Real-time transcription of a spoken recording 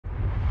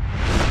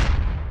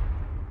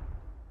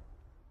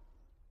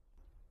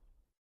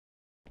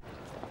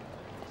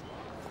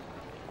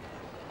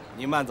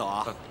您慢走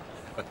啊，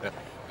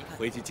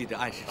回去记着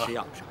按时吃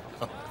药。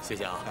谢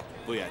谢啊，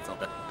不远走。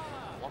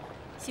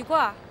喜贵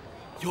儿，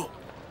哟，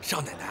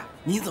少奶奶，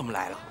你怎么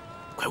来了？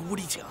快屋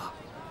里请啊！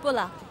不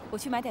了，我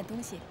去买点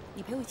东西，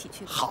你陪我一起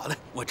去吧。好嘞，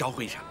我招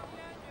呼一声。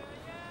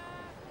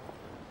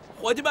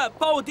伙计们，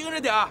帮我盯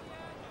着点儿。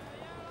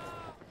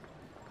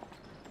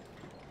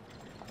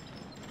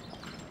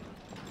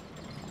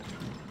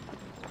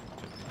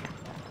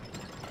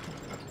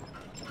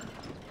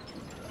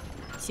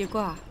喜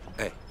贵儿，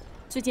哎，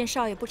最近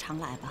少爷不常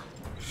来吧？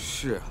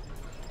是啊，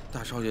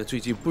大少爷最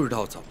近不知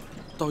道怎么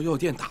了，到药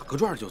店打个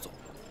转就走。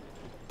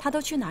他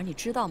都去哪儿？你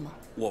知道吗？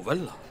我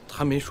问了，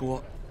他没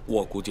说。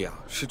我估计啊，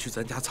是去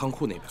咱家仓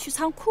库那边。去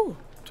仓库？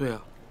对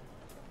啊。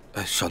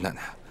哎，少奶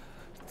奶，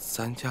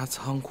咱家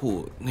仓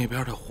库那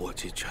边的伙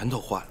计全都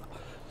换了，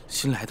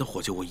新来的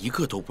伙计我一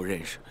个都不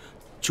认识，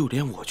就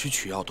连我去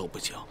取药都不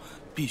行，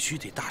必须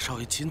得大少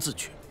爷亲自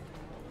去。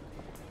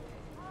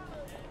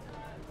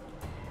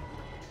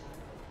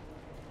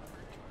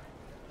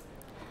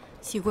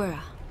喜贵儿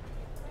啊，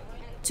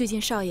最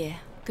近少爷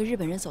跟日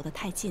本人走得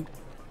太近，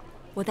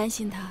我担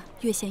心他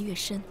越陷越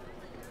深。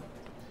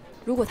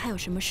如果他有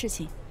什么事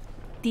情，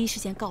第一时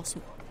间告诉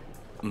我。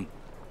嗯，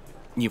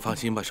你放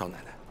心吧，少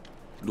奶奶，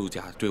陆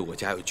家对我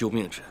家有救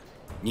命之恩，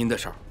您的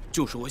事儿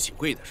就是我喜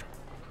贵的事儿。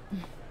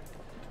嗯，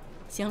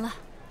行了，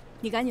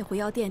你赶紧回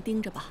药店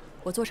盯着吧，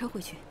我坐车回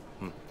去。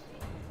嗯。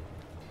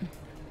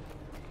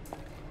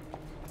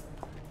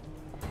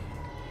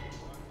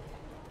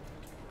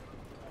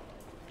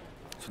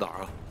去哪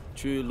儿啊？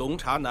去龙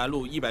茶南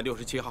路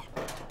167号。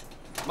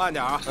慢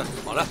点啊！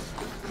好嘞。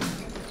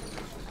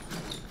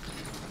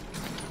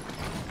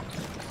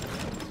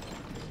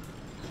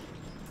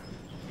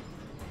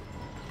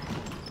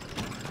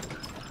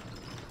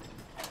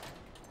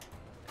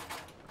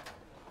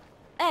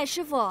哎，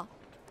师傅，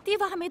地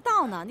方还没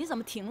到呢，你怎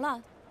么停了？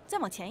再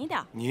往前一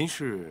点。您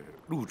是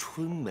陆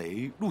春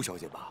梅陆小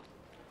姐吧？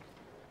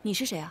你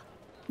是谁啊？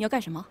你要干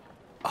什么？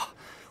啊，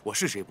我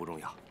是谁不重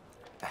要。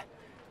哎，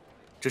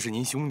这是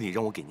您兄弟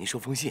让我给您捎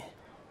封信。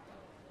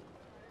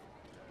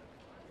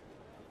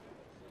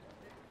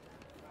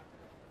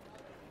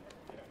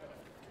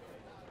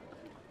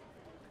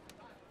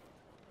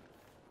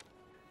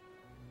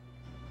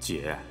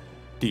姐，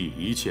弟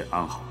一切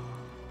安好，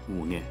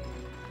勿念。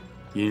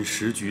因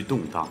时局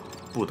动荡，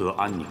不得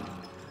安宁，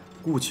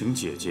故请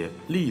姐姐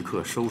立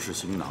刻收拾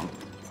行囊，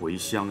回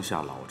乡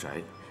下老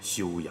宅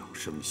休养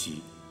生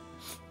息。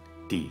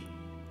弟，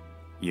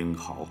英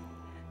豪。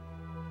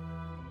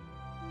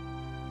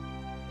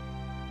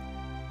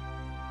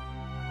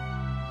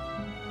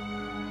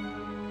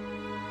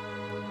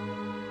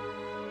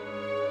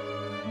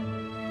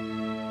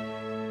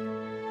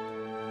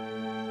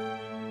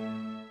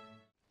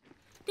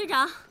队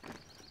长，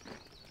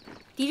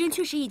敌人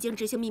确实已经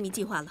执行秘密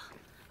计划了。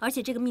而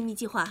且这个秘密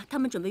计划，他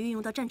们准备运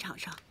用到战场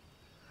上。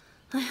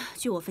哎呀，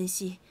据我分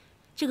析，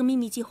这个秘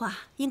密计划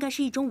应该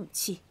是一种武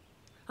器，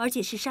而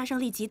且是杀伤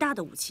力极大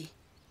的武器。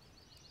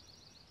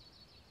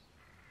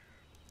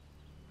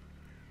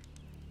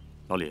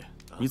老李，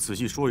你仔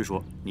细说一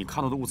说，你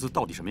看到的物资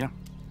到底什么样？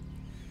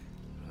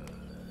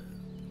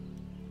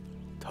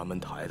他们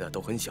抬的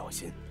都很小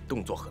心，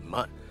动作很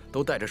慢，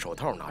都戴着手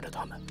套拿着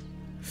它们。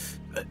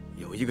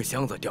有一个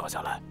箱子掉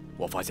下来，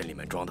我发现里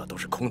面装的都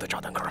是空的炸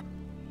弹壳。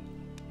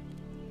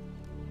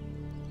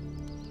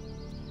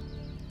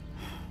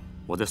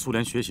我在苏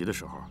联学习的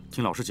时候，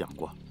听老师讲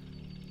过，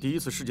第一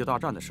次世界大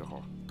战的时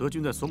候，德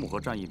军在索姆河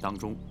战役当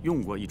中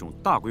用过一种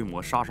大规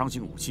模杀伤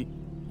性武器，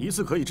一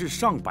次可以致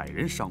上百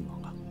人伤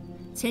亡啊。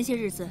前些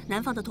日子，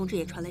南方的同志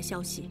也传来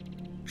消息，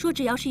说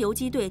只要是游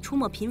击队出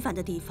没频繁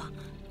的地方，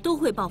都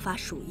会爆发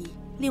鼠疫，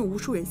令无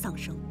数人丧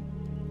生。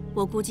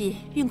我估计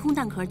运空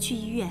弹壳去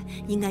医院，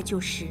应该就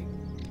是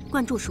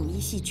灌注鼠疫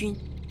细菌，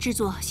制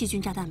作细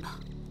菌炸弹吧。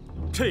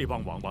这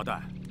帮王八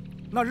蛋！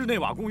那日内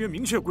瓦公约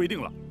明确规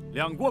定了，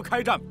两国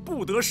开战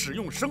不得使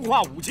用生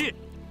化武器。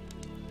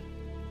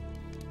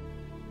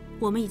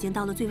我们已经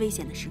到了最危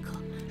险的时刻，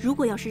如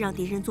果要是让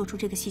敌人做出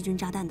这个细菌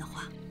炸弹的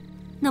话，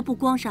那不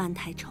光是安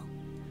泰城，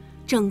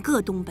整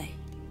个东北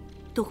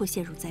都会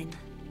陷入灾难。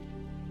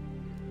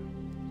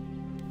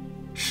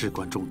事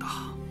关重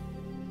大，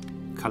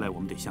看来我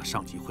们得向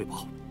上级汇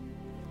报。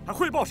还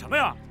汇报什么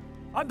呀？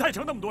安泰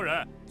城那么多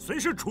人，随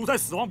时处在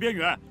死亡边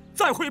缘，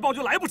再汇报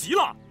就来不及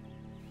了。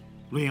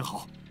陆英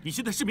豪，你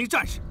现在是名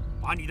战士，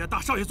把你的大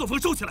少爷作风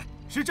收起来。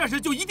是战士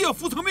就一定要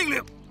服从命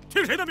令。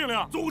听谁的命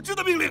令？组织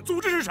的命令。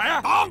组织是谁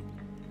啊？党。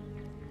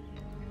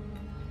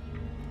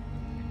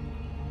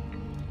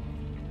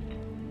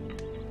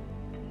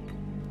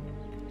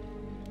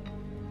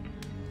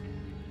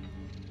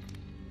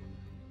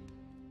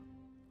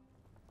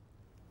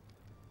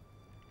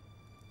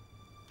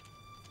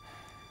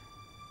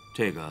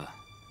这个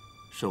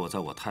是我在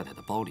我太太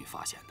的包里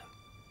发现的，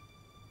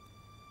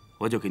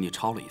我就给你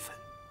抄了一份。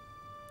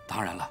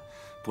当然了，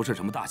不是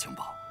什么大情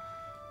报，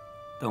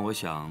但我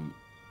想，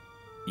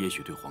也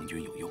许对皇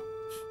军有用。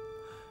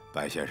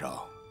白先生，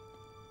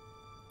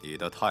你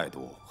的态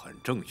度很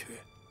正确。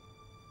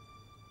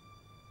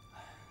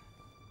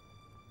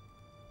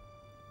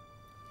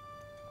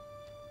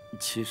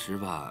其实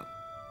吧，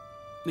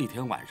那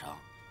天晚上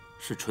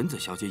是纯子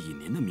小姐以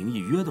您的名义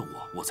约的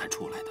我才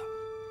出来的，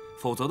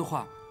否则的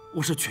话，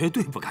我是绝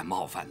对不敢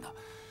冒犯的。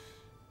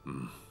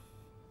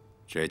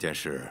这件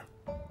事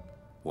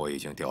我已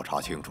经调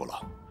查清楚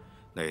了，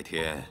那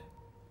天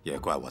也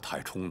怪我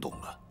太冲动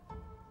了。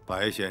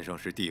白先生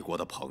是帝国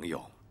的朋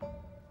友，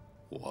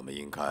我们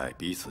应该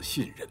彼此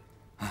信任。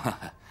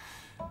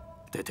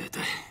对，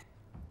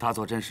大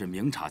佐真是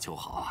明察秋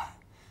毫啊。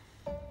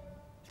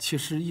其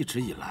实一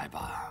直以来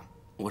吧，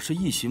我是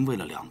一心为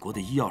了两国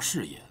的医药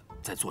事业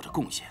在做着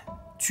贡献，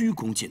鞠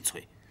躬尽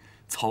瘁，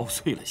操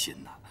碎了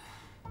心呐。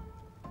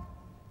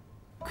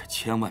可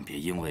千万别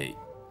因为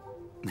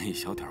那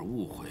小点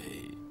误会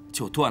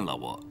就断了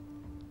我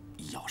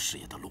医药事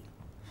业的路，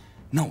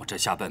那我这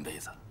下半辈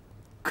子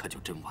可就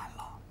真完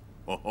了。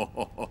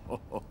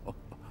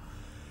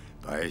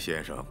白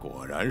先生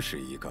果然是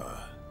一个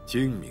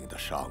精明的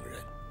商人，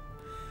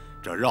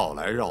这绕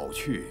来绕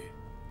去，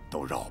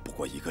都绕不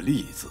过一个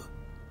利字。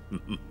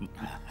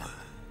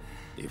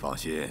你放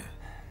心，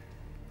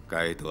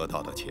该得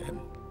到的钱，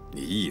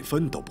你一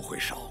分都不会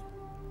少。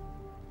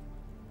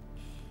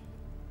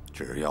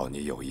只要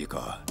你有一个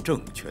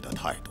正确的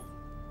态度。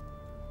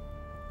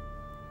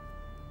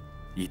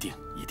一定。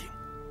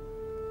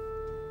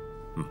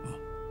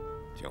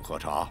请喝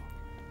茶。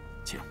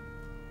请。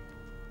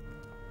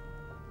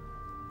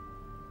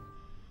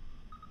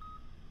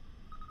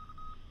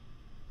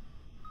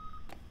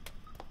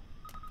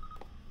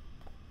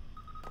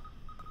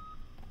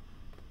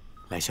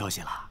来消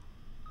息了。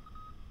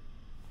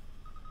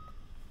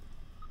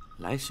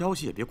来消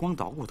息也别光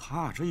捣鼓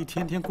他，这一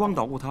天天光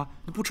捣鼓他，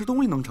你不吃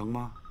东西能成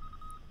吗？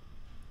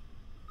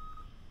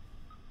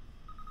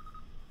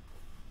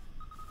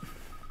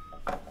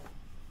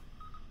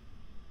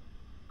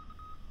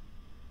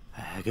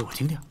哎，给我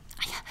听听。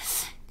哎呀，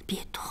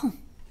别动。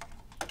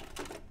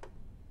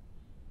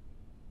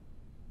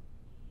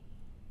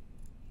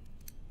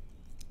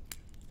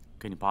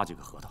给你扒几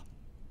个核桃。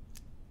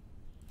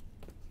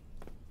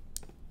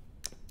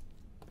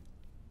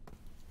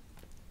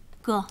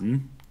哥，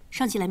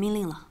上级来命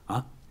令了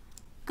啊！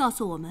告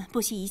诉我们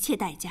不惜一切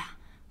代价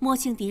摸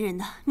清敌人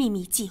的秘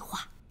密计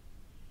划。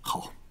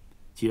好，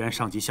既然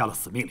上级下了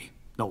死命令，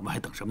那我们还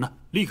等什么呢？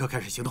立刻开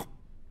始行动。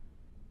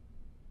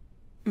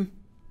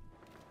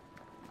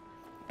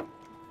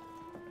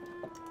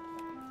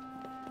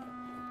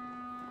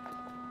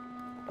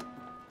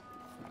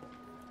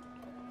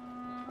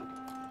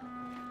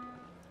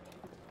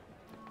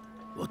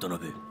渡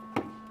辺、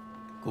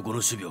ここの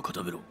守備を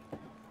固めろ。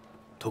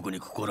特に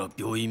ここから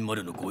病院ま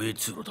での護衛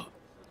通路だ。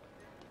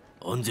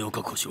安全を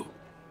確保しろ。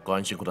ご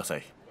安心くださ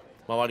い。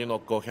周りの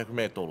500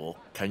メートルを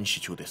監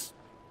視中です。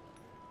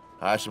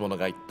怪しい者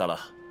が行ったら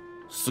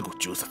すぐ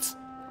銃殺。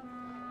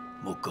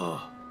目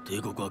下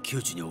帝国は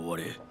窮地に追わ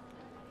れ、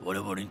我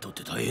々にとっ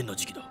て大変な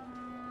時期だ。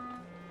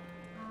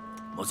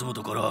松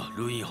本から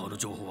ルインハの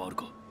情報はある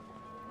か？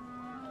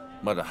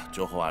まだ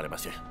情報はありま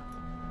せん。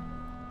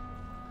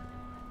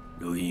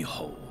ルイン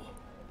ハを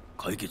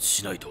解決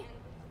しないと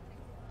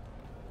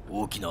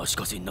大きな足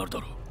かせになるだ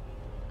ろう。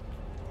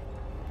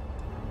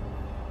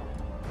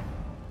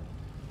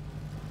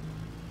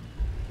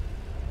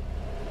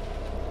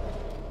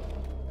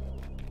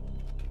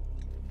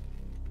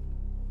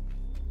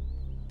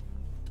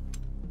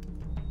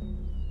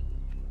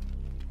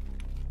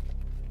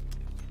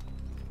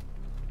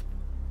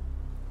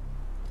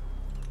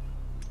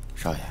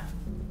少爷，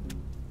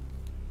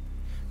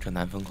这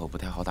南风口不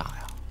太好打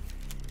呀。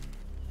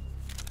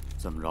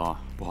怎么着？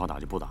不好打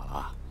就不打了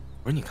啊？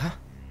不是，你看，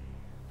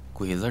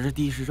鬼子这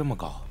地势这么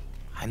高，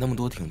还那么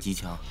多挺机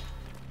枪，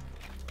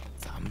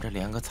咱们这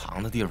连个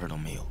藏的地方都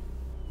没有，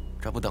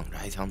这不等着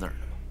挨枪子呢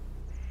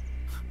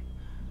吗？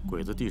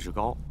鬼子地势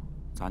高，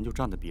咱就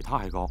站得比他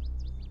还高；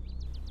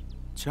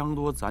枪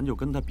多，咱就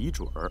跟他比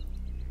准儿。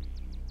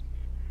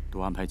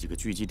多安排几个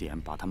聚集点，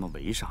把他们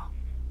围上。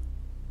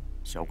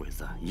小鬼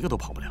子一个都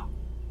跑不了。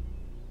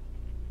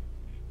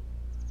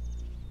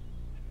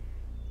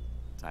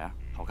咋样？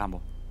好看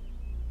不？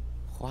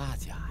画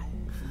家呀！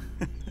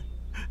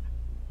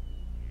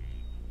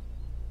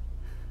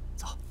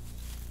走。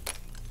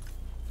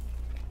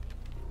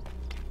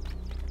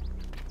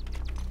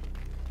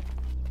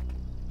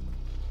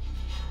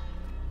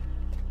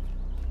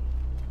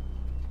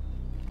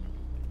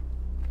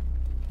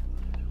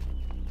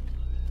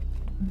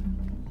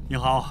你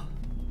好，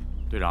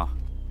队长。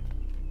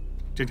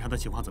侦查的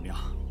情况怎么样？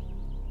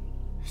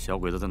小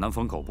鬼子在南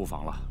风口布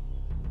防了。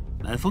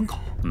南风口？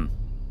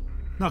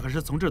那可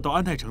是从这到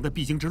安泰城的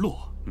必经之路。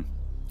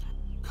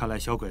看来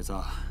小鬼子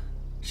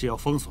是要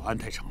封锁安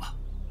泰城了。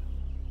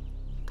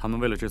他们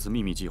为了这次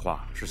秘密计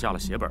划是下了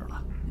血本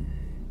了。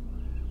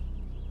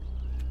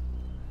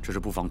这是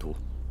布防图。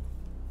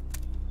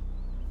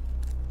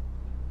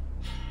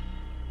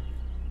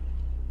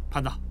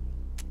潘子，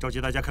召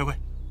集大家开会。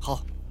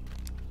好。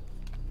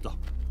走。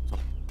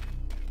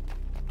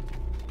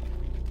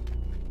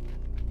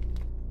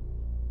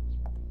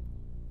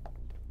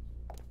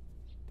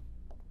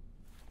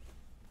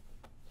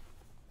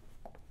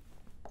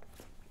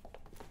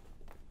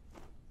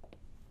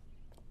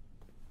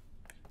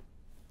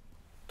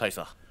大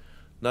佐、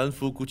南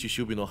風口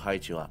守備の配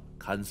置は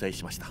完成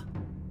しました。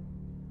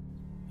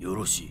よ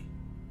ろしい。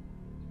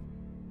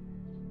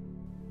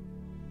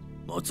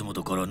松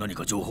本から何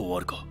か情報はあ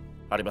るか？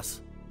ありま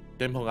す。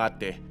電報があっ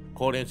て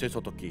抗聯戦争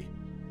の時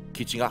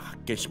基地が発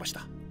見しまし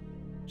た。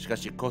しか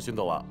し高専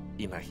道は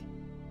いない。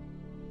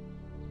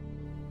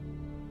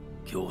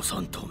共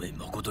産党め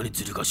誠に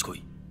ずる賢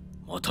い。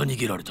また逃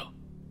げられた。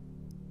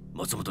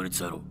松本に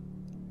伝えろ。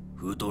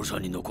封筒社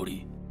に残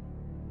り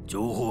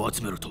情報を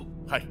集めろと。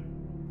はい。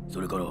そ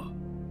れから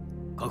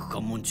各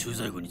関門駐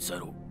在軍に伝え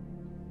ろ。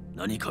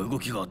何か動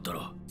きがあった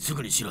らす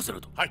ぐに知らせ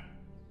ろと。はい。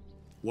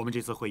我们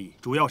这次会议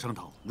主要商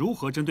讨如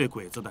何针对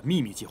鬼子的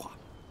秘密计划。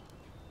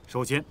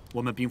首先，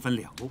我们兵分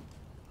2路，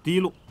第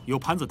一路由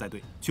潘子带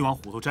队去往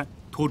虎头山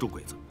拖住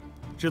鬼子，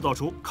制造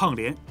出抗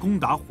联攻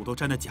打虎头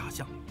山的假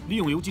象，利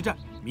用游击战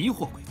迷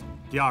惑鬼子。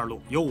第二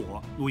路由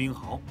我陆英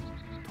豪、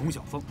佟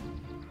小凤、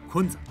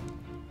坤子，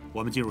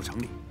我们进入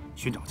城里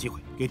寻找机会，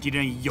给敌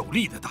人以有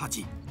力的打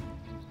击。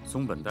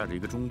松本带着一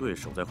个中队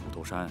守在虎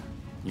头山，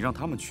你让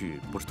他们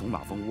去，不是捅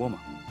马蜂窝吗？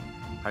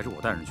还是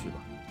我带人去吧。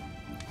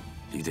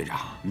李队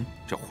长，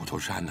这虎头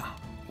山呐，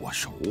我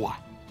熟啊，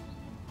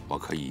我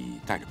可以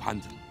带着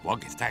潘子，我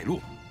给他带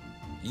路。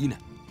一呢，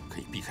可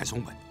以避开松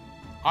本；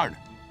二呢，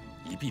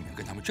以避免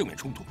跟他们正面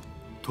冲突。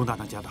佟大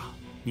当家的，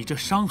你这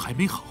伤还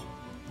没好，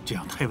这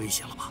样太危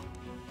险了吧？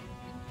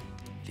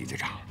李队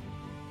长，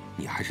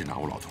你还是拿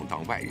我老佟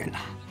当外人呐，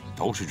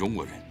都是中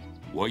国人。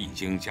我已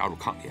经加入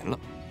抗联了，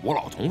我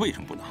老佟为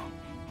什么不能？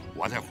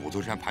我在虎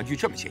头山盘踞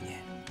这么些年，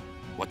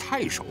我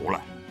太熟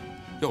了。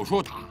要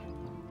说打，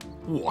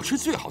我是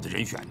最好的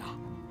人选呐。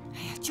哎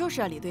呀，就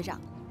是啊，李队长，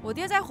我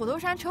爹在虎头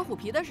山扯虎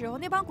皮的时候，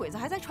那帮鬼子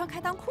还在穿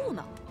开裆裤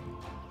呢，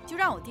就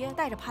让我爹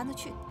带着潘子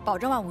去，保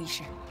证万无一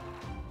失。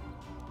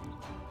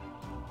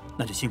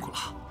那就辛苦了。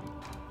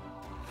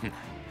哼，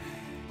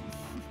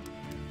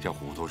这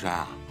虎头山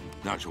啊，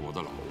那是我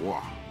的老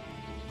窝。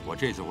我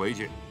这次回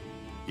去，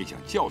也想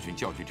教训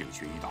教训这个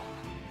学医道，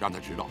让他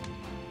知道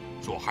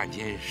做汉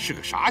奸是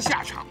个啥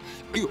下场。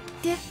哎呦，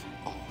爹！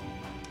哦，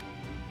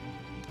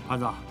潘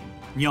子，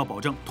你要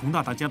保证佟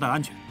大当家的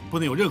安全，不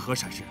能有任何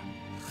闪失。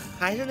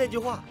还是那句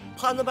话，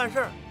潘子办事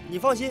儿，你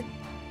放心。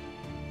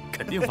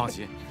肯定放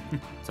心。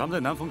咱们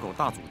在南风口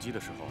大阻击的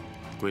时候，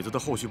鬼子的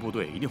后续部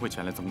队一定会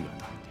前来增援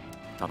的。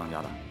大当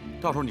家的，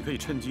到时候你可以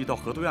趁机到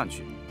河对岸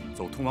去，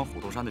走通往虎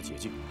头山的捷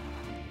径。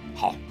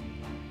好。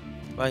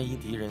万一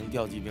敌人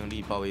调集兵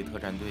力包围特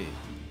战队，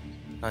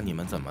那你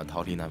们怎么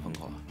逃离南风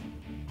口啊？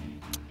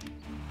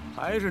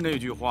还是那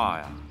句话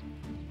呀，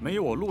没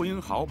有我陆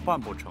英豪办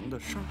不成的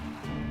事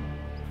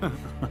儿。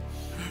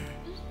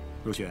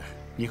如雪，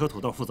你和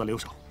土豆负责留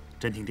守，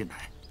侦听电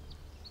台。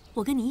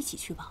我跟你一起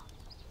去吧。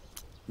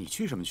你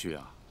去什么去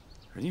啊？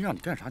人家让你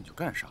干啥你就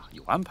干啥，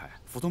有安排，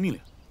服从命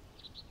令。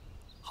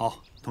好，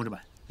同志们，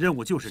任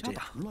务就是这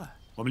样。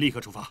我们立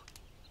刻出发。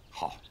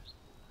好。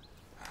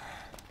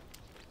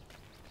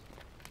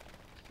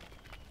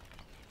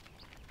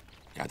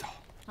丫头，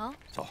啊，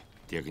走，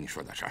爹跟你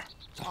说点事儿。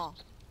走。哦。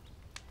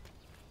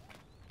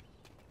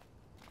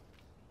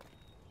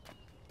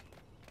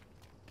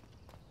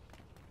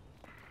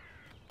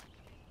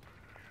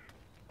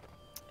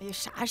哎呀，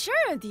啥事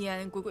儿啊，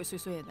爹？鬼鬼祟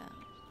祟的。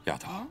丫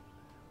头，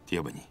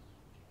爹问你，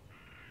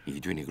你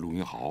对那个陆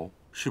英豪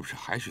是不是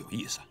还是有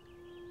意思？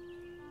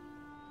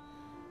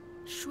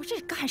说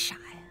这干啥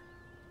呀？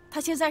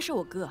他现在是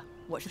我哥，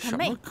我是他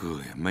妹。什么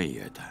哥呀妹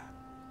呀的，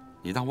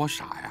你当我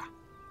傻呀？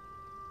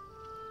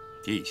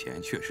爹以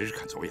前确实是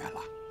看走眼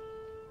了，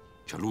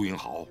这陆英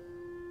豪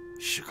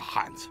是个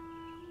汉子，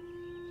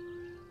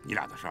你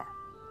俩的事儿，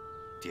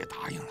爹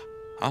答应了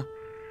啊。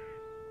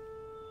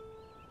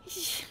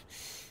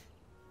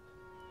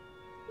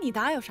你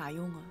答应有啥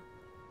用啊？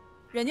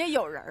人家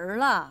有人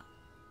了。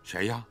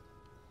谁呀？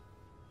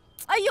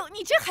哎呦，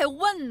你这还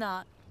问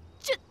呢？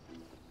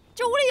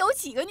这屋里有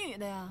几个女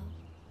的呀？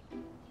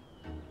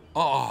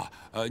哦，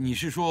你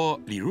是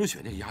说李如雪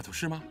那个丫头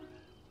是吗？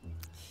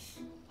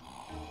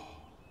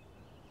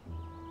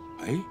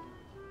哎，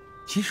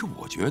其实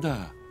我觉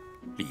得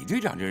李队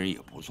长这人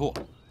也不错，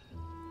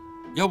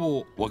要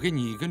不我给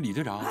你跟李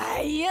队长……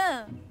哎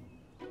呀，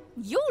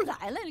你又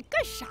来了，你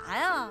干啥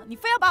呀？你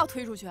非要把我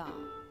推出去啊？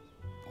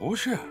不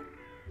是，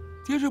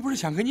爹这不是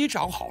想给你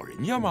找个好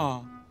人家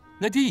吗？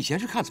那爹以前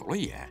是看走了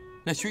眼，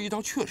那薛一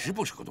刀确实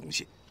不是个东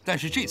西，但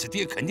是这次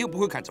爹肯定不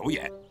会看走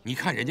眼。你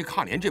看人家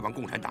抗联这帮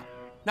共产党，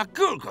那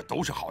个个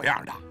都是好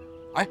样的。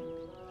哎，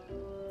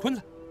坤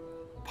子，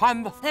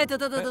潘子，哎，得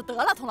了，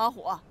佟老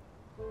虎。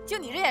就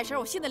你这眼神，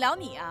我信得了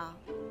你啊？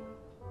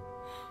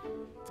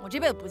我这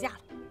辈子不嫁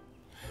了。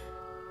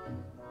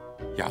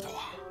丫头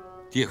啊，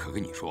爹可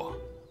跟你说，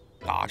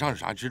打仗是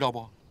啥知道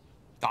不？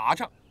打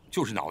仗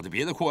就是脑袋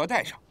别在裤腰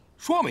带上，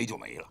说没就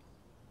没了。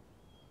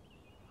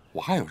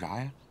我还有啥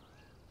呀？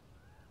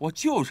我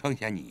就剩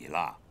下你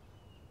了。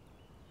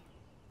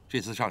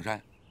这次上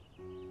山，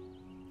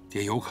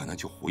爹有可能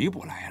就回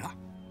不来了。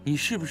你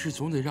是不是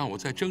总得让我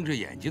在睁着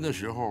眼睛的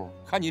时候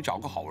看你找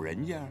个好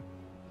人家？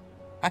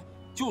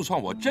就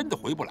算我真的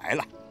回不来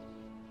了，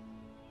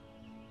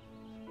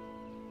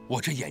我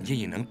这眼睛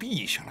也能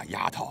闭上了，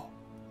丫头。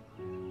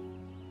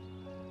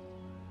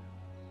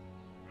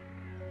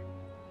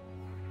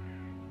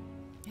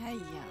哎呀，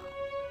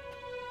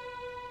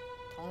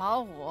童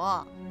老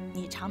虎，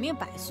你长命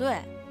百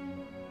岁，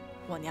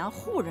我娘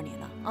护着你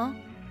呢啊！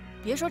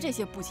别说这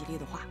些不吉利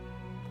的话，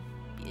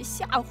别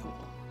吓唬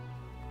我。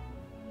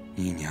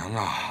你娘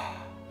啊，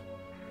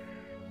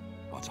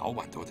我早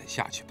晚都得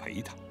下去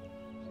陪她。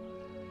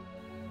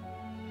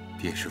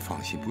爹是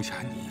放心不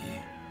下你，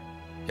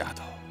丫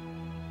头。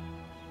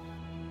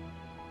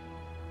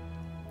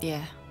爹，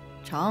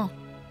成。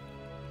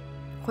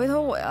回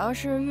头我要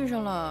是遇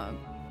上了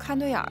看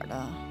对眼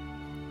的，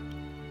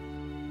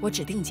我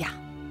指定嫁。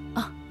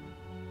啊。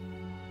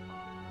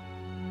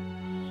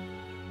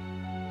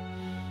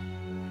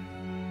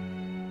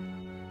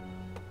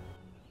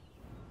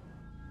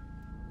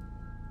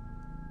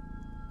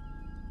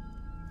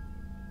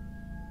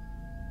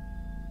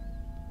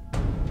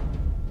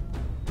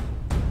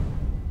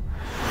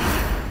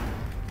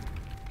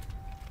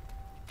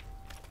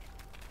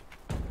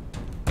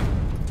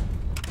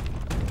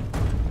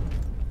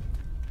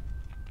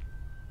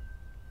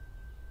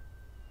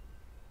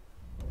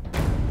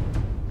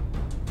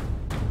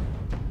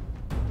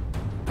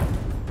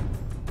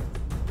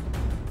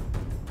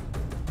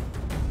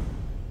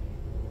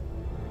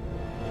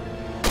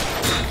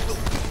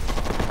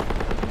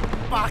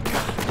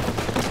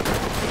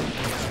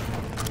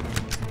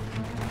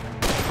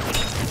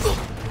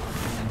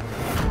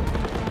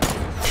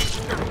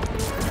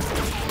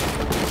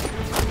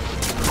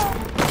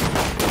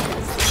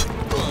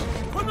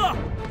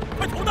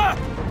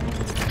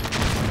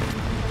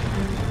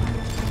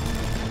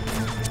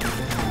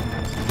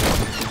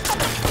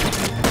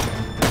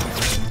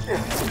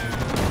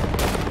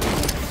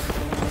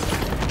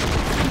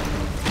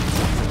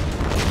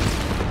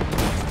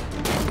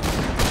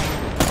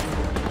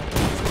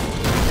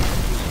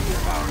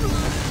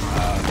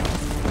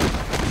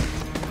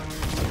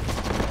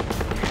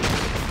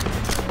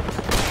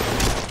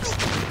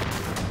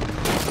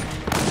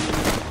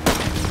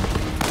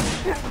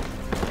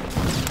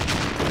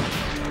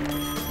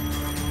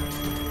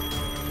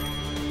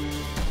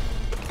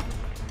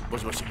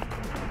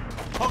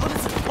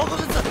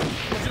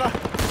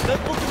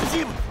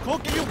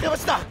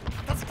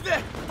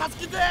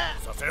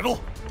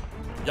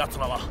奴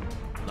らは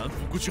南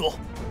福口を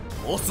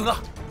大須賀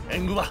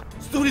援軍は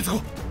一人つく。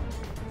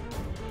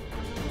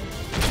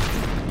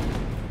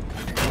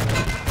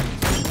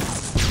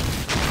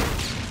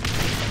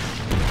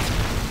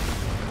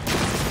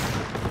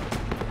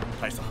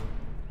大佐、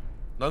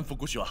南福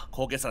口は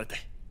攻撃されて。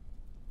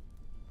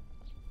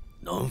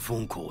南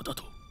風港だ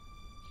と。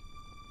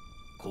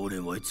高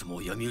連はいつ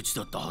も闇討ち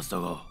だったはずだ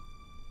が、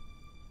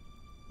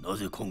な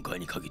ぜ今回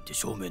に限って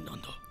正面な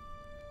んだ。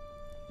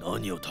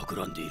何を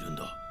企んでいるん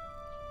だ。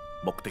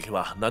目的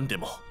は何で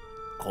も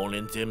高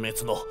連全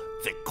滅の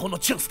絶好の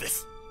チャンスで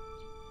す。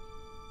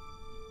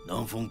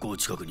南風港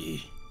近く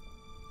に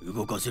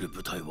動かせる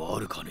部隊はあ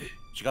るかね。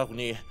近く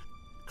に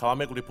川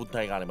巡り分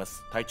隊がありま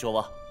す。隊長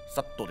は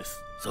佐藤で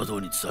す。佐藤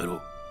に伝え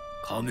ろ。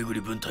川巡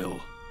り分隊を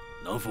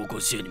南風港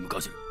支援に向か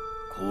わせる。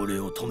高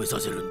連を止めさ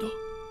せるんだ。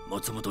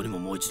松本にも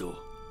もう一度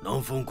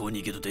南風港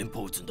に行けと電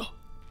報を打つんだ。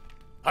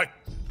はい。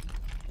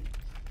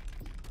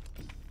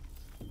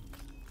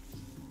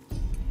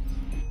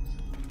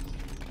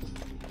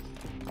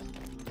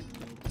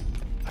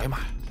哎呀妈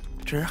呀，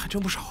这人还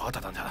真不少啊！大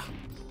当家的。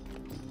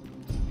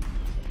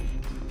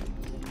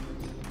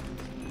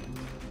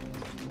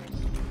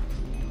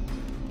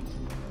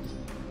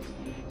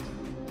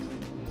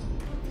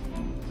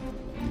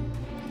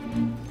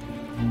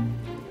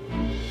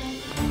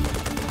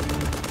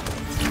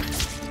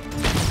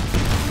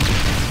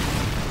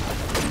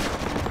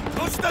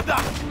どうしたん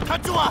だ？艦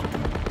長は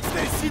す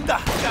でに死んだ。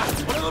いや、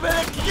俺の命令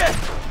聞け。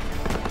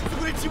す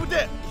ぐに自分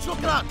で後ろ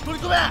から取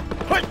り込め。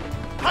はい、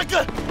早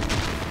く。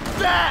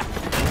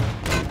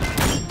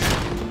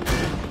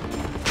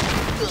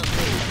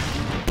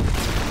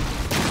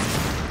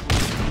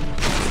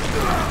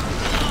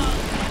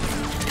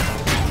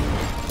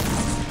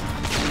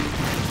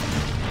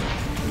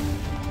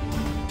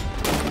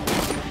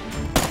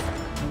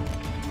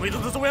鬼子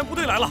的增援部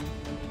队来了，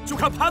就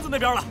看潘子那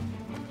边了。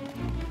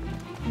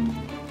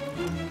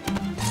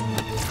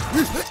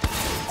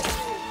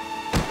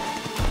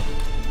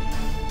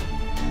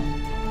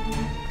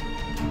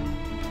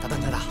大当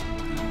家的。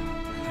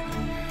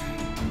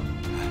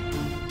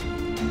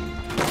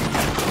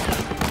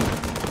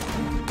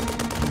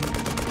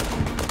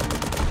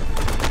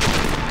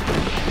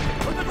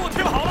轮子给我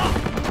贴好了，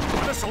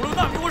把这手榴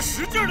弹给我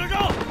使劲的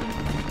扔。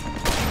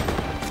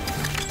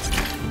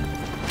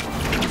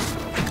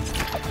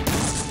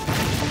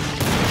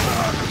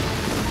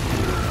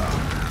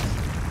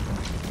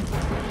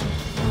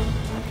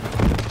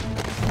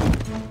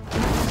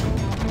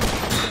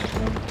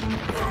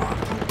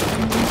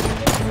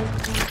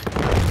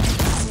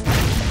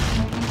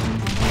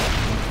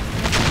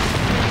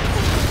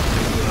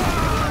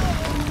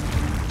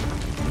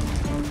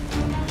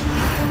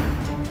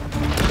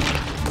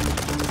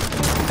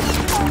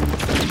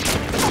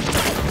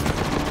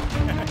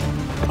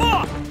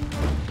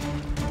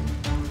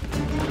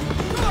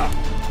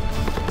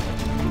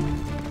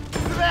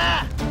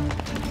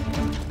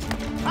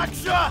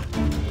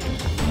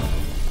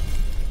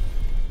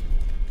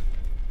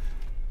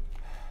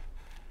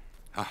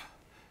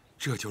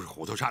就是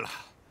虎头山了。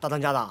大当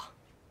家的，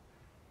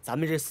咱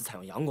们这次采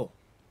用佯攻，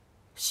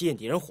吸引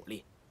敌人火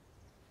力，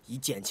以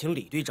减轻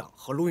李队长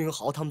和陆英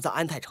豪他们在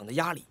安泰城的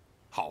压力。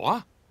好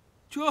啊，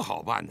这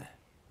好办呢。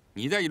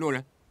你带一路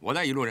人，我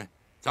带一路人，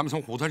咱们从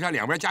虎头山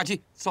两边夹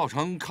击，造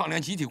成抗联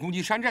集体攻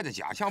击山寨的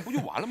假象，不就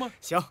完了吗？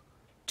行，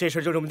这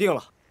事就这么定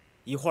了。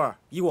一会儿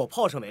以我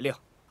炮声为令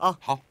啊。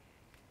好。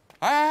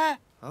哎，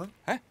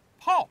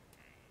炮，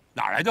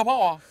哪来的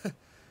炮啊？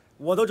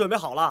我都准备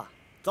好了，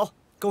走，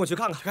跟我去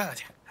看看。去看看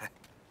去。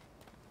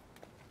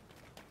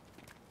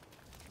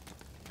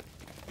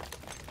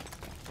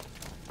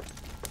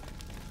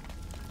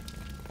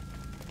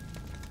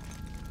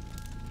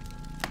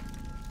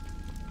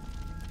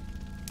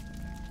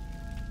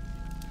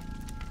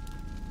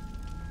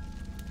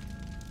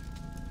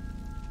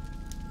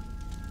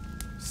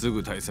す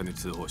ぐ大佐に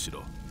通報し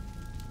ろ。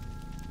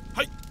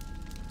はい。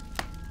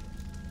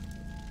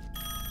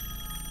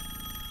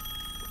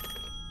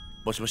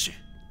もしもし。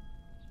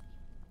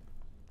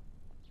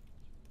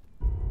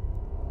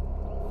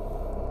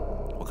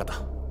分かった。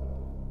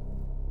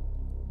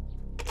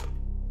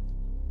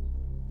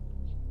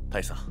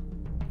大佐、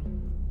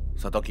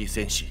佐木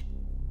戦士、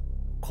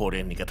高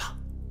連逃げた。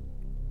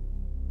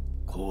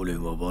高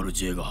連は悪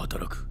知恵が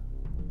働く。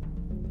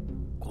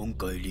今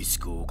回リス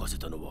クを冒せ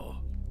たの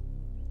は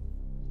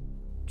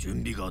準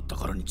備があった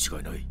からに違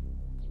いない。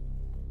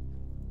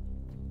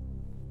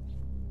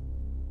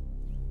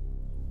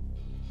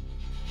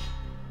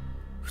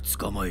2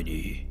日前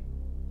に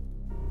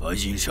バイ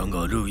ジンさん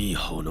がルイン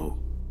ハオの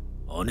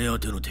姉宛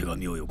ての手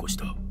紙をよこし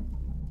た。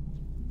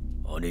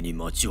姉に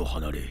町を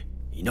離れ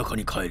田舎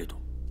に帰れと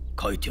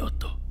書いてあっ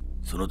た。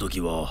その時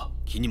は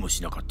気にも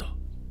しなかった。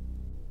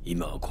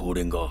今は高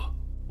連が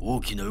大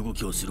きな動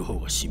きをする方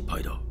が心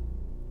配だ。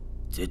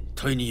絶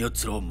対に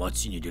奴らを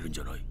町に入れるんじ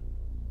ゃない。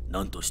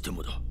何として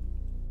もだ。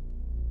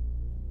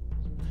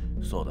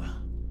そうだ。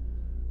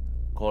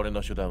高連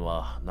の手段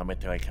は舐め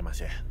てはいけま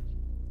せん。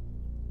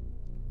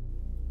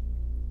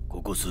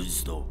ここ数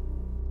日の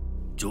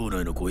城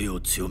内の護衛を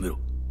強めろ。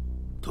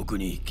特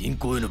に銀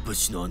行への物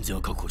資の安全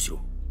を確保しろ。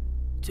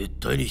絶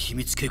対に秘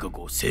密計画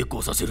を成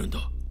功させるんだ。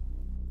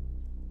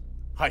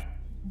はい。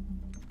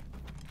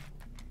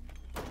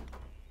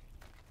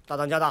大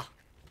当家的，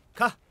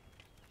看，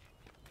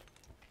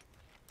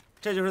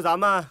这就是咱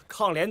们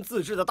抗联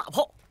自制的大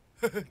炮。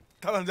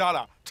大当家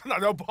的，这哪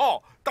叫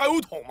炮，大油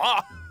桶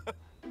嘛！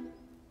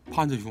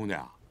潘子兄弟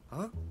啊，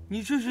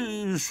你这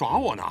是耍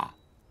我呢？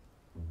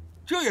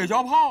这也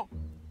叫炮？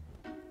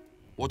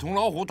我同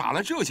老虎打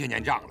了这些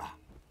年仗了，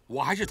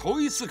我还是头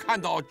一次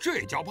看到这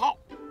也叫炮。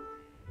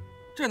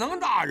这能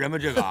打人吗？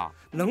这个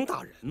能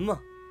打人吗？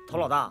童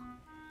老大，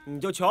你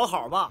就瞧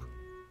好吧。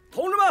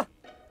同志们，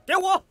点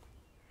火！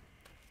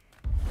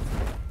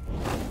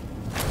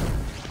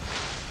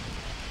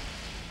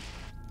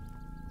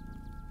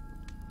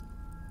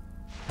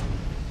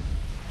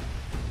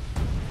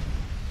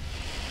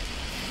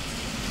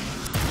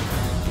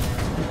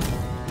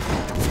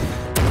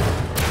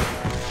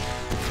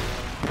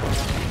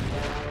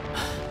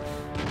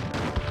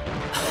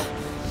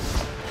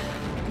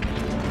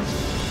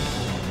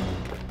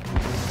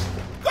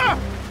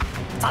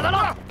咋的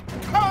了？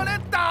抗联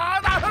打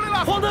上来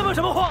了！慌他妈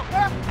什么慌？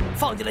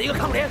放进来一个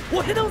抗联，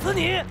我先弄死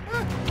你！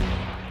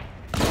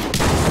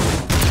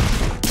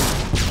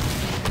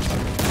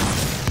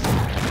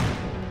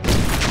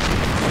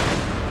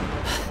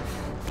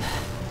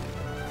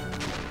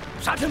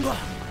傻碜子，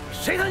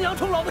谁他娘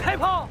冲老子开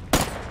炮？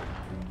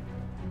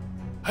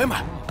哎呀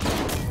妈！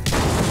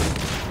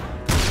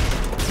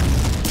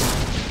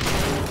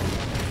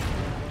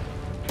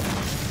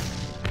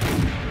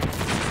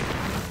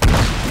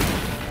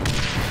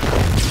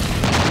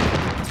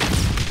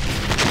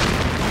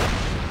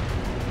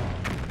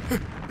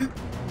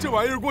这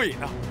玩意儿过瘾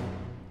啊！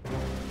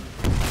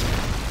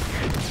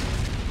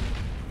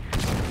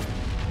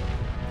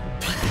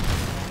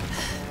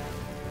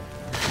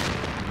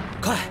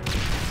快，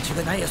去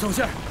给南野送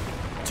信儿，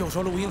就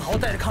说陆英豪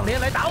带着抗联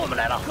来打我们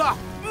来了。哥，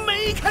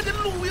没看见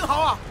陆英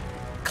豪啊！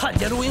看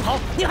见陆英豪，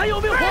你还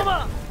有命活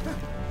吗？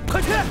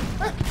快去！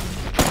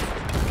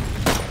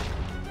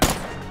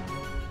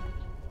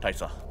大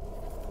佐、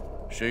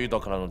周囲道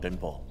からの電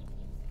報。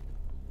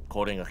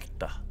高連が切っ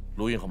た。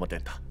陸英豪も出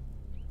た。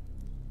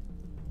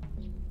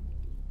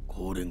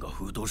高連が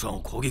風頭山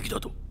を攻撃だ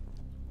と。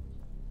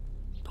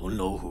トン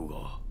ラオフ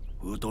が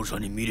風頭山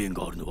に未練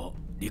があるのは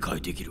理解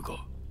できるが、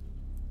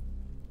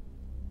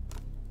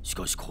し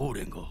かし高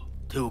連が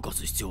手を貸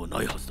す必要は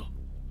ないはずだ。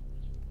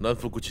南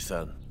福地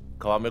さん、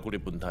川めぐり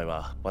分隊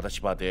は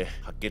私場で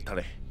発見さ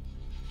れ、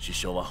死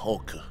傷は多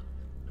く、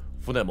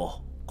船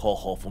も後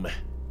方不明。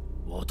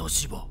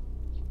私場。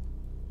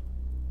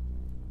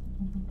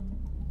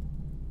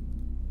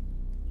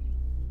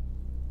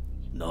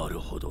なる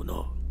ほど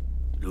な。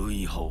ル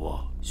インハオ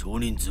は少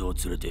人数を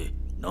連れて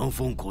南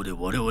フォン港で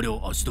我々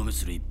を足止め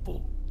する一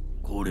方、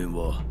高連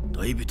は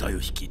大部隊を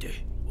率い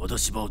て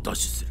私場を奪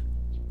取する。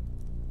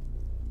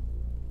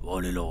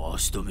我らを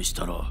足止めし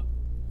たら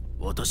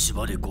私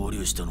場で合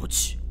流した後、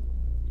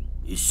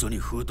一緒に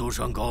風頭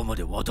山側ま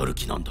で渡る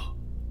気なんだ。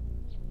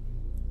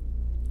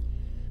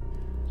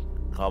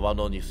川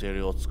の偽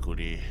霊を作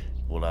り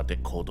裏で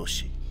行動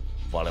し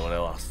我々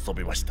は遊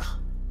びました。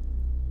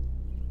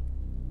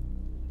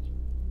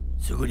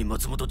すぐに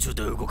松本中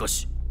隊を動か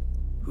し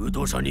封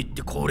筒社に行っ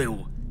て抗連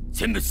を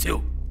殲滅せ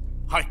よ。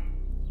はい。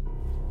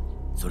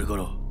それか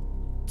ら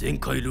前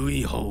回ル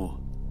インハを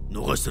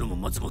逃したのも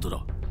松本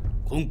だ。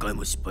今回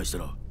も失敗した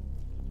ら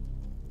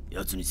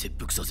奴に切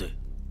腹させ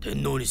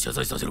天皇に謝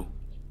罪させろ。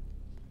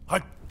は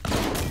い。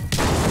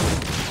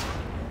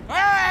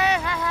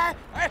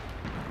哎！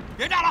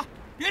别炸了！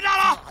别炸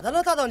了！咋的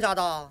了，大当家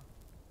的？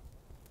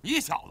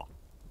你小子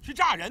是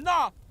炸人呢，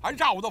还是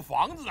炸我的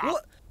房子啊？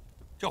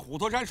这虎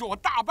头山是我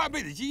大半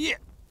辈子基业，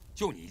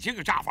就你这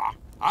个炸法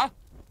啊！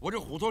我这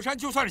虎头山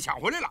就算是抢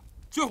回来了，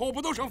最后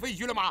不都成废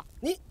墟了吗？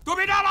你都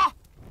别炸了！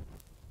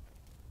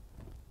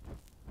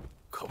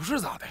可不是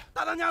咋的？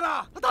大当家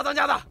的，大当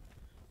家的，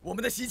我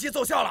们的袭击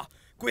奏效了，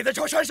鬼子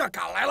朝山上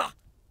赶来了。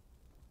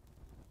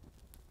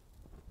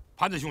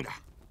潘子兄弟，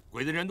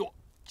鬼子人多，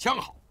枪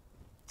好，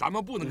咱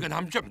们不能跟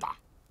他们这么打。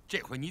这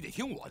回你得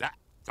听我的，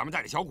咱们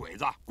带着小鬼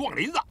子逛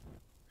林子，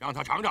让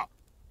他尝尝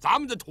咱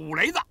们的土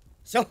雷子。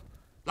行，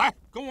来，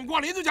跟我们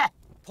逛林子去。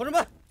同志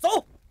们，走！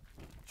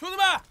兄弟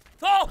们，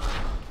走！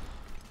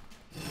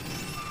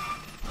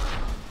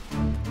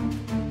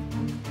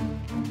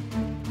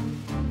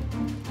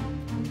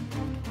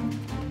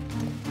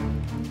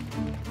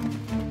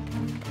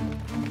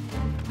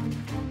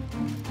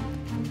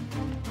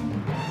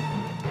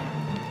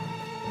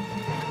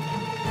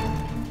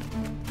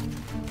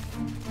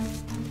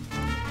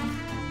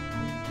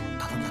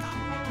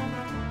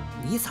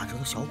你咋知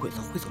道小鬼子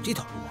会走这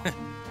条路啊？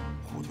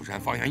虎头山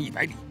方圆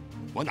100里，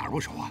我哪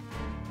入手啊？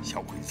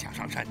小鬼子想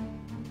上山，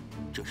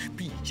这是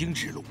必经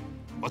之路，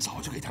我早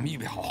就给他们预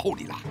备好厚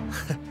礼了。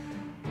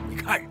你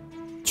看，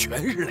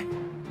全是雷，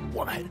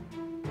我来的。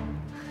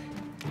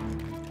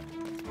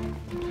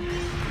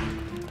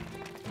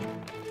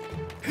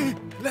嘿，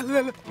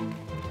来，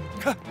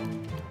看。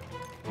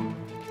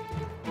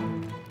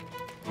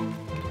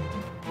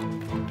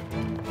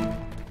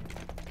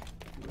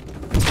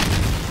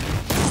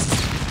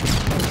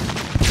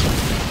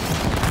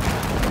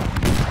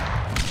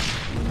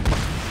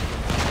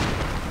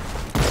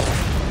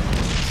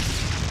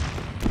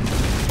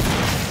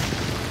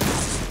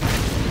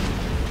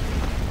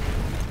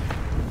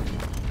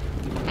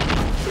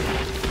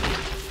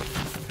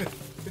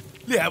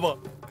厉害不？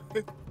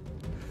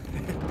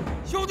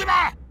兄弟们，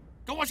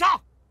跟我上，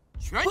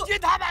全歼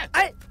他们！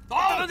哎，走！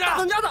大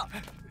当家的，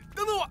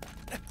等等我。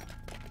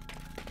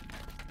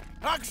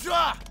阿哥，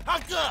阿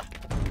哥。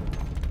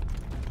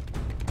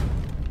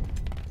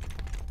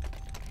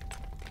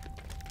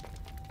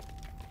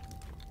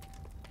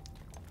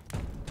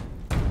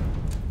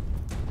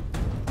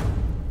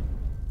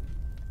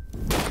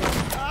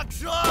阿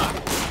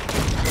哥。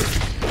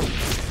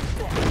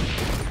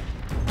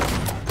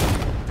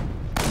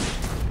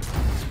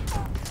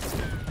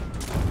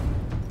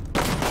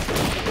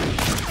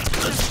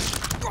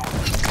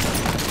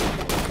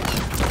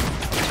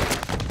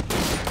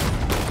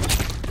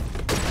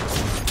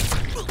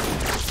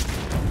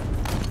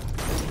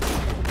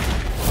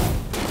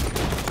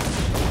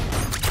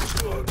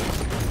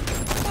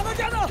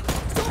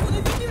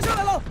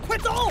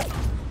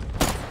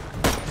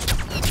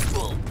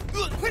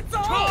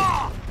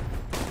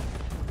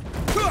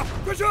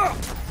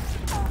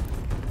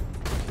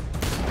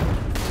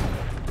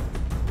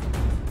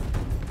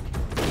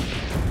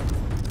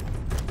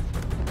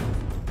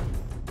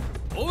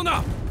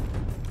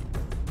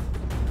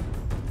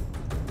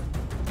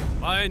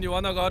前に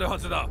罠があるは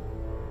ずだ。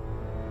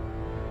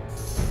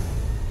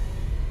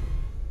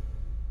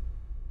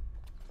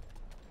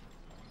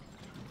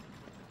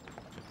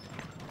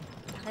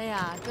哎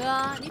呀，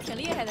哥，你挺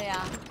厉害的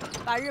呀，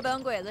把日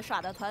本鬼子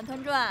耍得团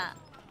团转，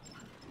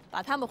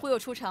把他们忽悠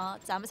出城，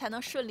咱们才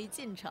能顺利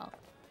进城。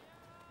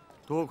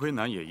多亏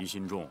南野疑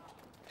心重，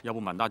要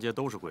不满大街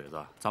都是鬼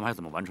子，咱们还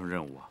怎么完成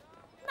任务啊？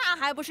那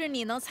还不是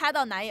你能猜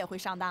到南野会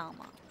上当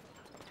吗？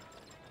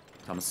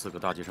咱们4个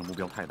大街上目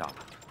标太大了，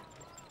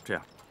这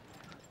样，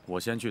我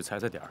先去踩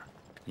点儿，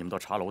你们到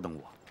茶楼等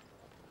我。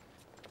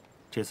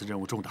这次任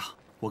务重大，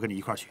我跟你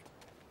一块儿去。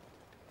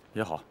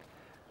也好，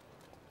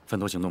分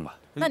头行动吧。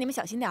那你们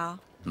小心点啊。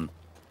嗯。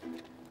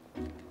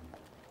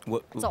我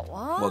走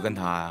啊！我跟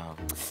他呀。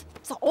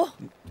走。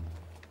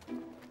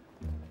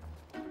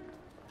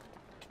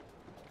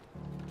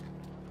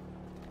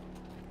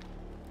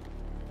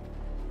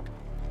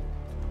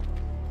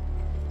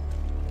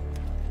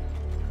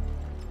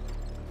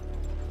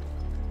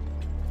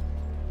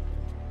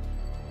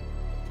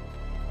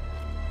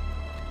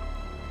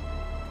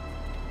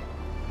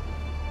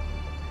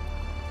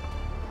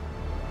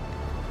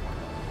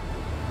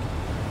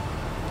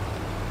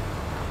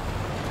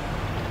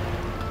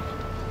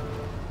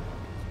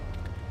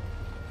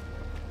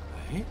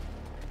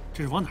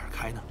这是往哪儿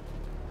开呢？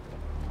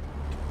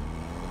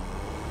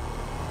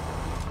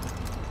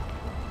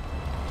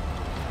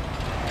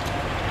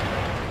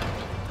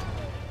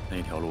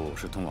那条路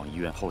是通往医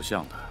院后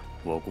巷的，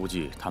我估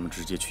计他们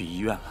直接去医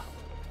院了。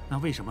那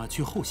为什么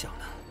去后巷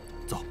呢？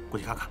走，过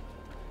去看看。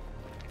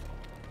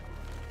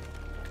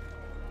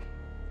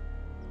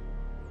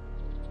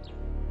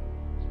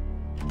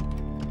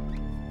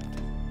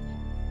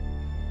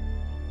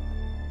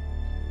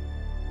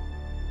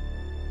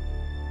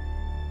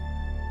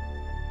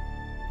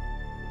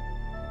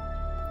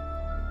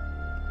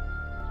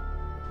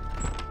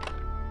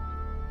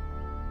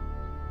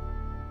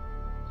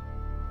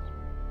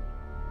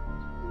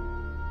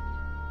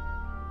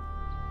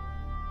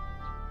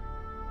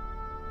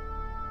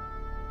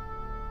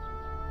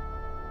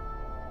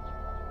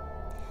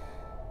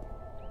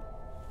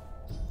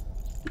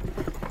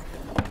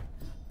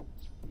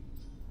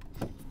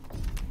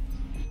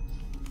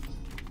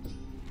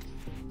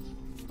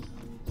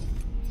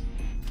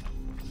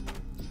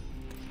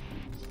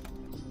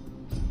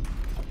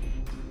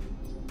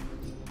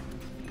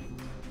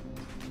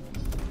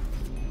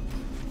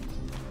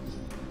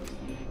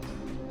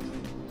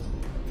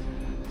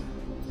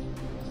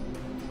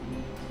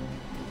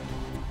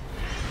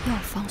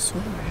方所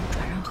有人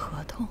转让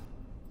合同，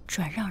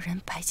转让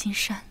人白金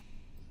山，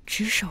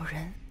值守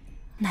人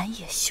南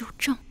野修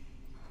正。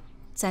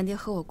咱爹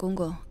和我公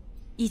公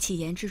一起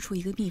研制出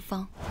一个秘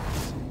方，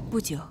不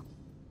久，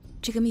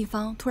这个秘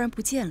方突然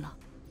不见了。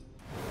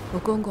我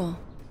公公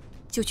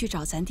就去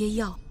找咱爹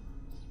要，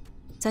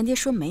咱爹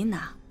说没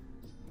拿，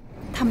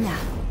他们俩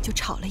就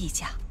吵了一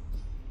架。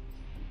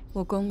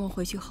我公公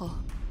回去后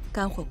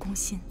肝火攻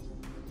心，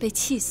被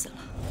气死了。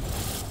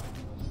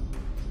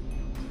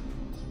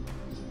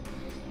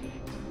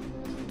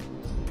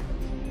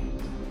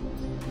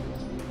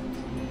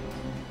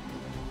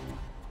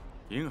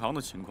银行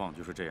的情况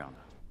就是这样的。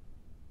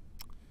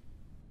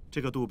这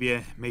个渡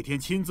边每天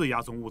亲自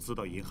押送物资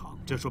到银行，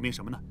这说明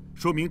什么呢？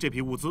说明这批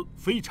物资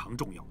非常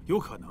重要，有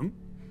可能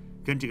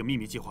跟这个秘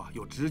密计划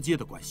有直接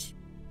的关系。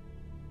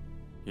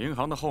银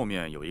行的后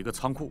面有一个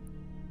仓库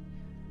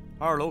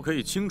，2楼可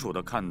以清楚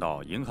地看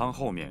到银行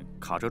后面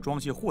卡车装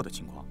卸货的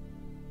情况。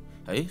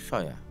哎，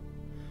少爷，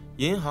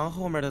银行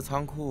后面的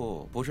仓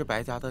库不是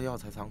白家的药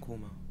材仓库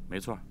吗？没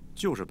错，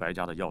就是白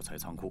家的药材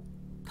仓库。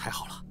太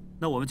好了，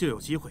那我们就有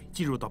机会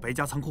进入到白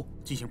家仓库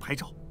进行拍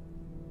照。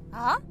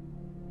啊？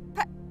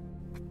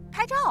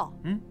拍照？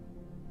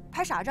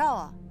拍啥照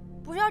啊？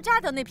不是要炸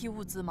掉那批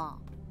物资吗？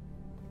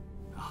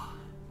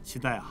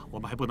现在我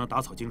们还不能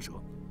打草惊蛇，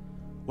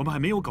我们还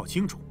没有搞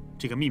清楚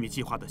这个秘密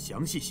计划的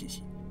详细信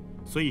息，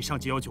所以上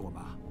级要求我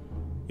们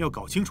要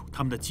搞清楚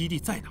他们的基地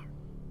在哪儿。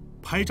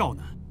拍照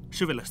呢，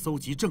是为了搜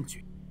集证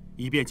据，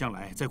以便将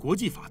来在国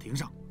际法庭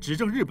上指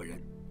证日本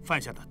人犯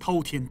下的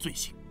滔天罪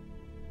行。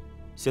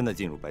现在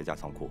进入白家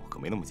仓库可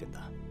没那么简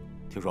单，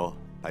听说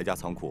白家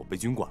仓库被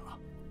军管了。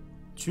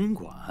军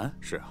管？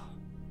是啊。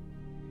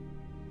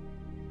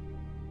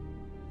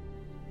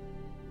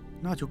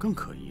那就更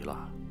可疑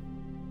了。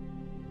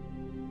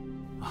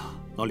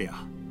老李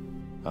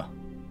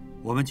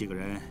我们几个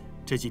人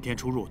这几天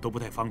出入都不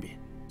太方便，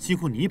辛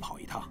苦你跑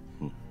一趟。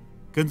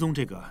跟踪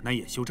这个南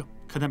野修正，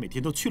看他每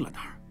天都去了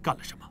哪儿，干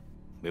了什么。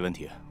没问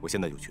题，我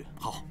现在就去。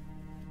好，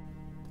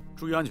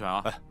注意安全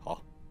啊！哎，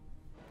好。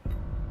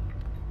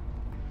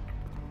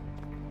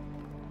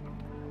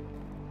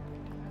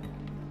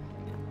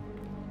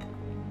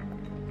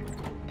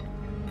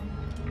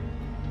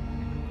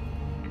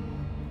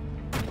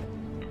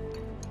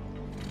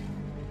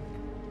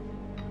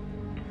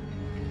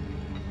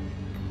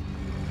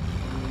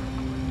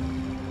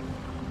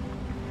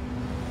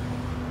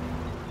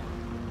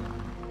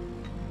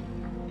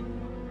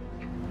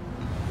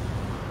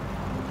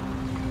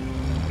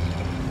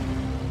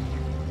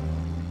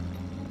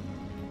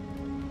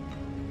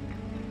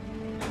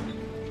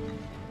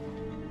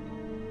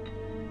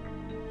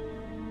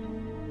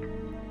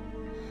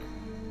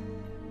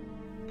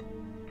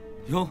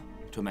哟，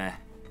春梅，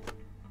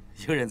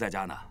一个人在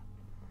家呢？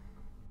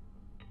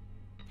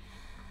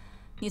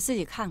你自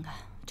己看看，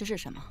这是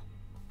什么？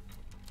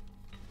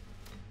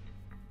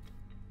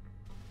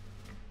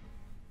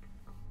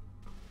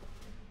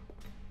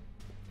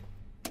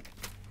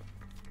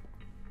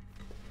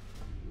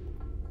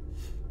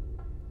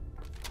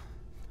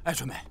哎，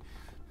春梅，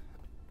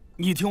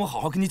你听我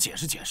好好跟你解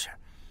释解释。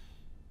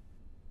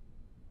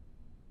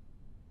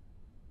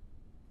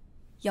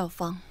药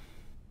方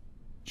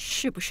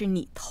是不是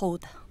你偷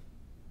的？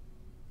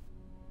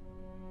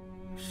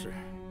是，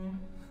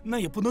那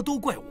也不能都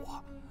怪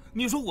我。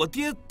你说我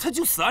爹他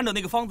就死按照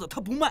那个方子，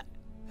他不卖，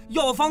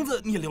药方子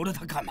你留着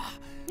他干嘛？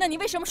那你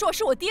为什么说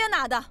是我爹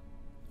拿的？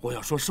我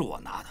要说是我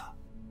拿的，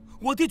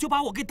我爹就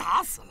把我给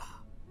打死了。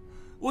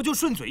我就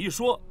顺嘴一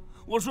说，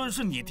我说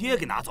是你爹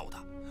给拿走的，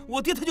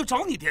我爹他就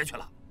找你爹去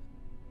了。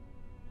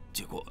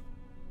结果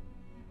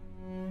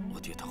我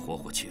爹他活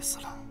活气死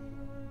了。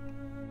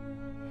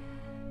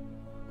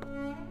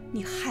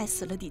你害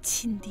死了你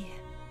亲爹，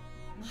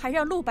还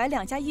让陆白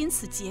两家因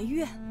此结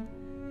怨，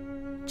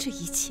这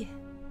一切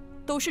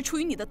都是出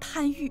于你的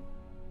贪欲。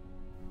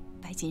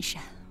白金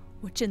山，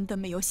我真的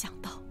没有想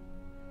到，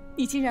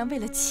你竟然为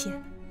了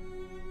钱，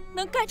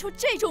能干出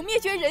这种灭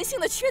绝人性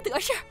的缺德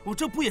事儿。我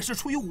这不也是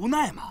出于无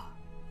奈吗？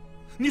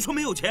你说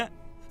没有钱，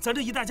咱这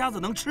一大家子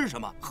能吃什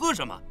么喝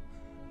什么？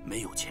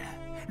没有钱，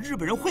日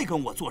本人会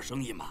跟我做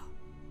生意吗？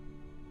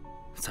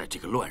在这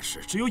个乱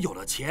世，只有有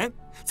了钱，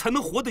才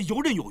能活得游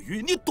刃有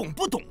余。你懂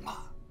不懂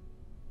啊？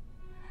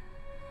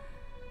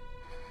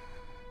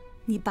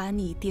你把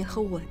你爹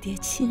和我爹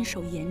亲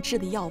手研制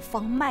的药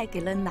方卖给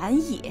了南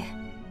野，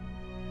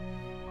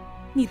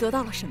你得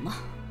到了什么？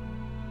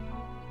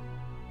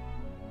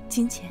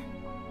金钱、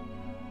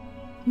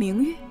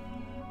名誉、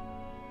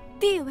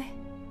地位，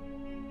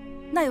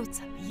那又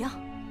怎么样？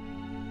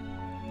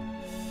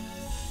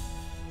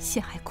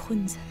陷害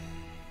坤子，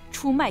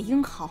出卖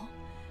英豪。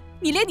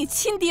你连你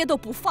亲爹都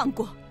不放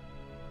过，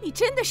你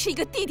真的是一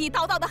个地地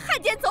道道的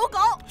汉奸走狗！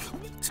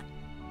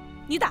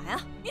你打呀，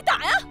你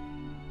打呀！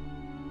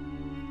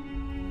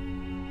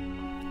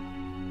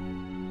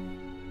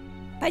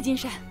白金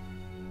山，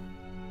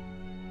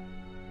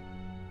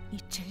你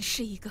真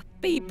是一个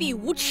卑鄙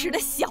无耻的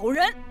小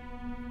人！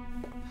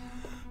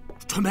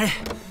春梅，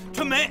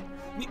春梅，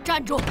你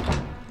站住！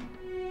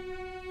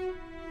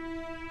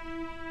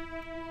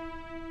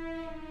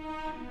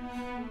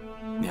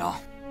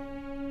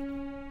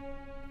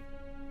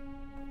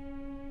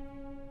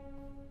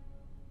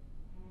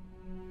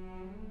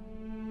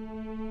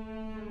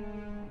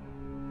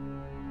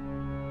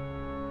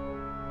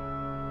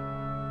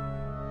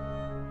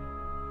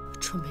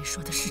春梅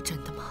说的是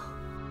真的吗？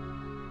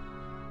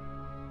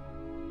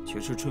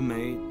其实春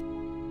梅，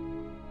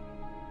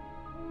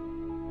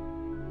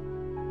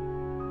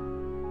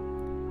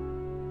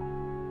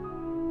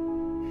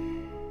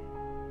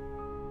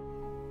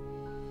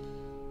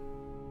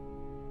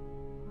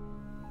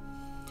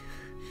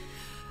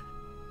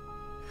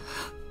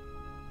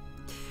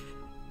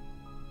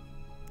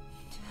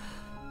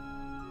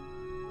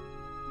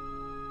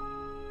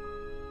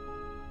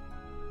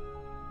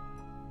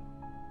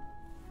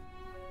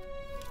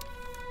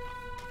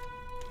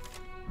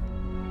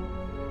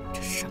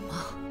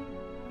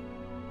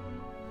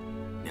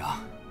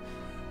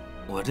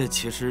我这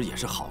其实也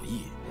是好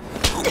意。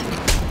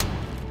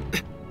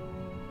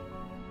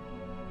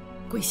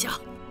跪下！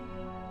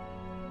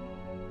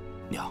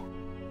娘，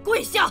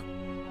跪下！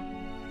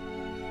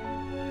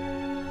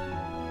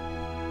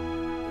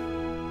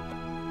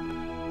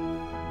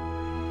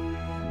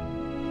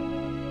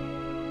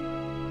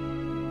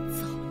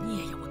造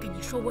孽呀！我跟你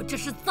说，我这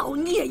是造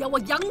孽呀！我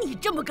养你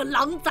这么个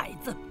狼崽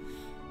子，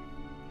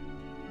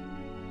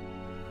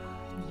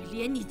你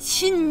连你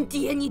亲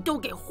爹你都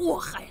给祸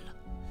害了。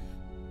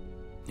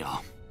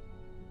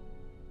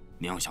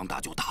娘想打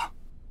就打。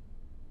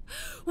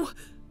我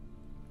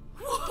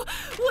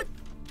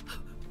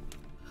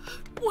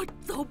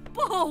遭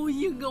报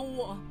应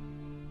啊！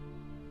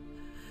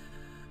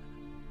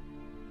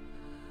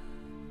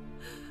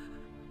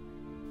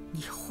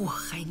你祸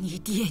害你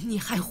爹，你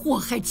还祸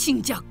害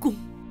亲家公。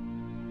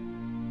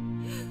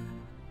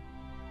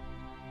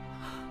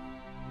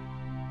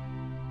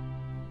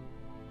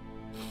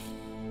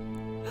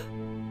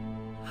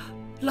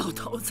老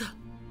头子。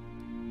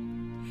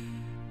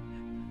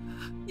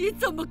你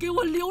怎么给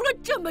我留了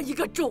这么一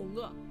个种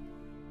啊！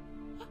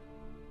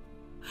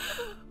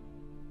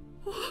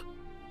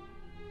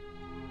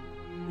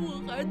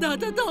我还拿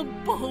他当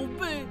宝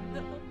贝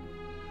呢，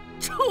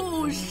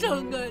畜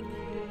生啊你！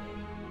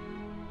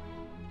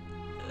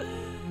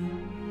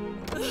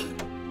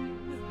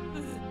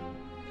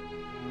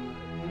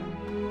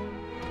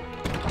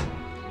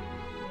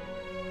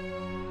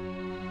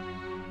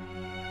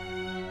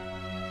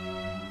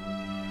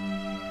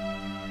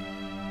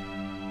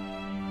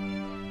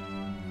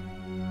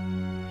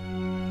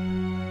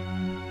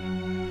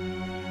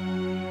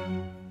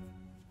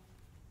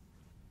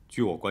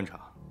据我观察，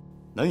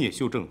南野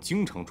秀正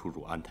经常出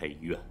入安泰医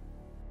院，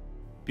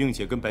并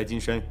且跟白金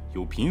山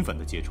有频繁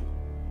的接触。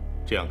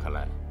这样看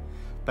来，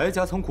白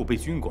家仓库被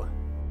军管，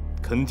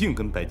肯定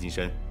跟白金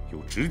山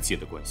有直接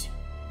的关系。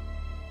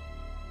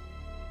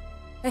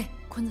哎，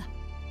坤子，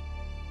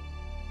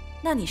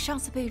那你上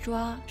次被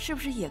抓，是不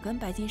是也跟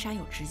白金山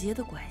有直接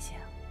的关系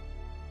啊？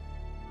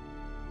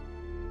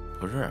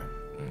不是，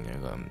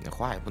那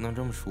话也不能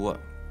这么说。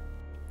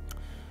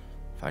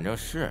反正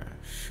是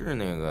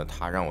那个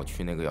他让我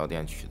去那个药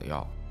店取的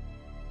药。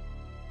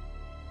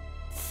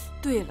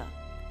对了，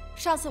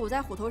上次我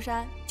在虎头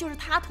山，就是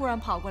他突然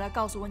跑过来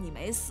告诉我你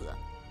没死，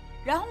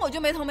然后我就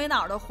没头没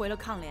脑的回了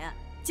抗联，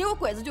结果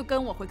鬼子就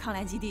跟我回抗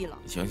联基地了。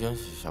行，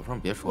小凤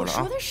别说了啊！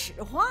我说的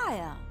实话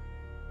呀。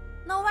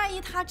那万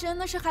一他真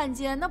的是汉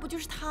奸，那不就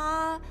是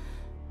他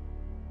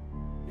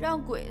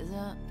让鬼子？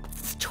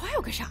这还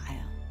有个啥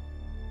呀？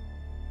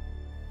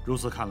如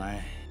此看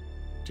来，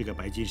这个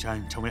白金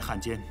山成为汉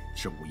奸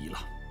是无疑了。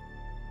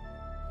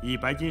以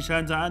白金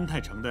山在安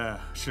泰城的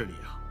势力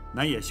啊，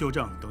南野秀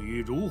正等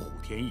于如虎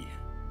添翼。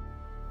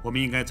我们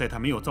应该在他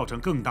没有造成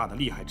更大的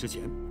利害之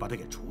前，把他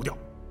给除掉。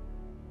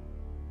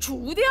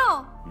除掉？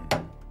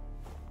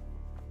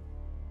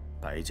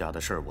白家的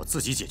事儿我自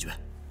己解决。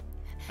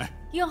哎，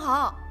英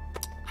豪。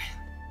哎呀，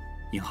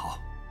英豪，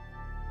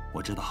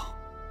我知道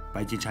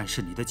白金山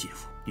是你的姐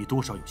夫，你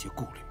多少有些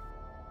顾虑。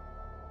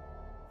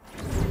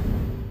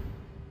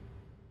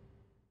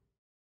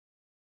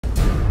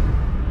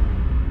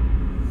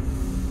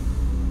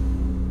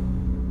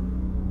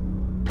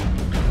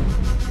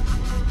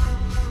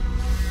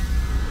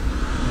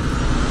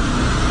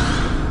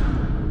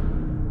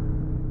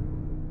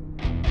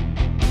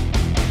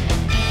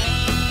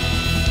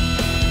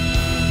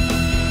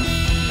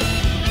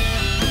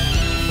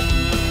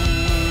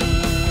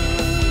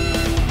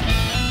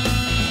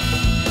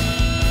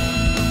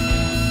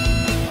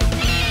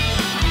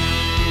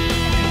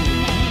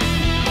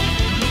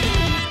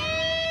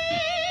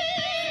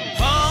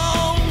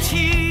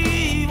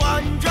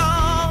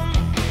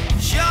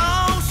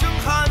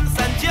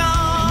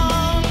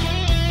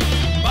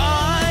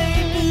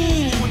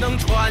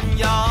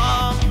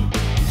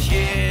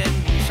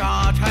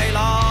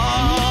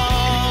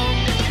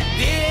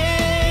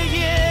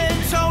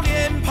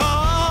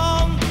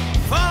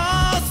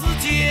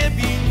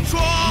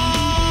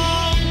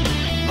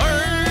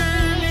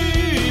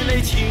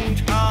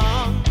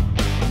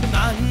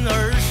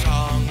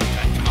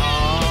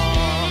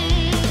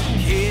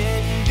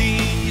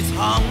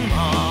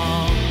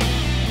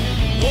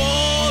我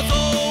走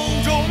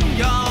中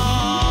央，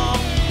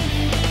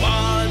万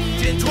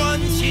箭穿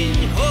心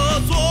河。